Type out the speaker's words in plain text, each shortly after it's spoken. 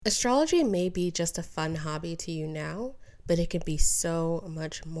Astrology may be just a fun hobby to you now, but it can be so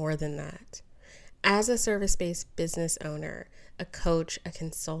much more than that. As a service-based business owner, a coach, a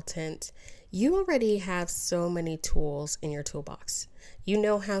consultant, you already have so many tools in your toolbox. You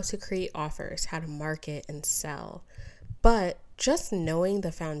know how to create offers, how to market and sell, but just knowing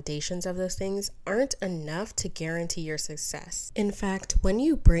the foundations of those things aren't enough to guarantee your success. In fact, when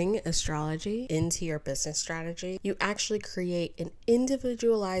you bring astrology into your business strategy, you actually create an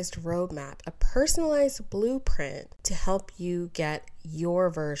individualized roadmap, a personalized blueprint to help you get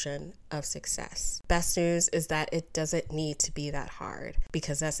your version of success. Best news is that it doesn't need to be that hard,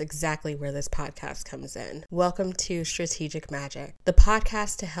 because that's exactly where this podcast comes in. Welcome to Strategic Magic, the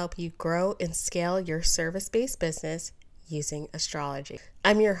podcast to help you grow and scale your service-based business using astrology.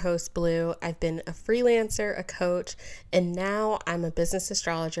 I'm your host, Blue. I've been a freelancer, a coach, and now I'm a business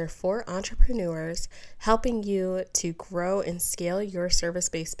astrologer for entrepreneurs, helping you to grow and scale your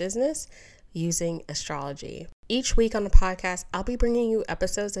service-based business using astrology. Each week on the podcast, I'll be bringing you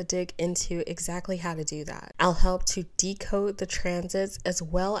episodes that dig into exactly how to do that. I'll help to decode the transits as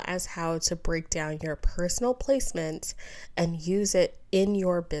well as how to break down your personal placement and use it in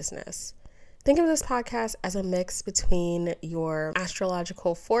your business. Think of this podcast as a mix between your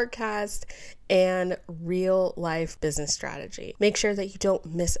astrological forecast and real life business strategy. Make sure that you don't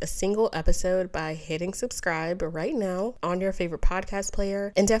miss a single episode by hitting subscribe right now on your favorite podcast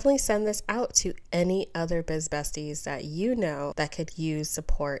player, and definitely send this out to any other biz besties that you know that could use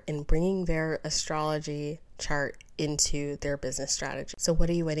support in bringing their astrology chart into their business strategy. So what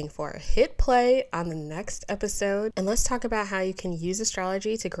are you waiting for? Hit play on the next episode and let's talk about how you can use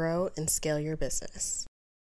astrology to grow and scale your business.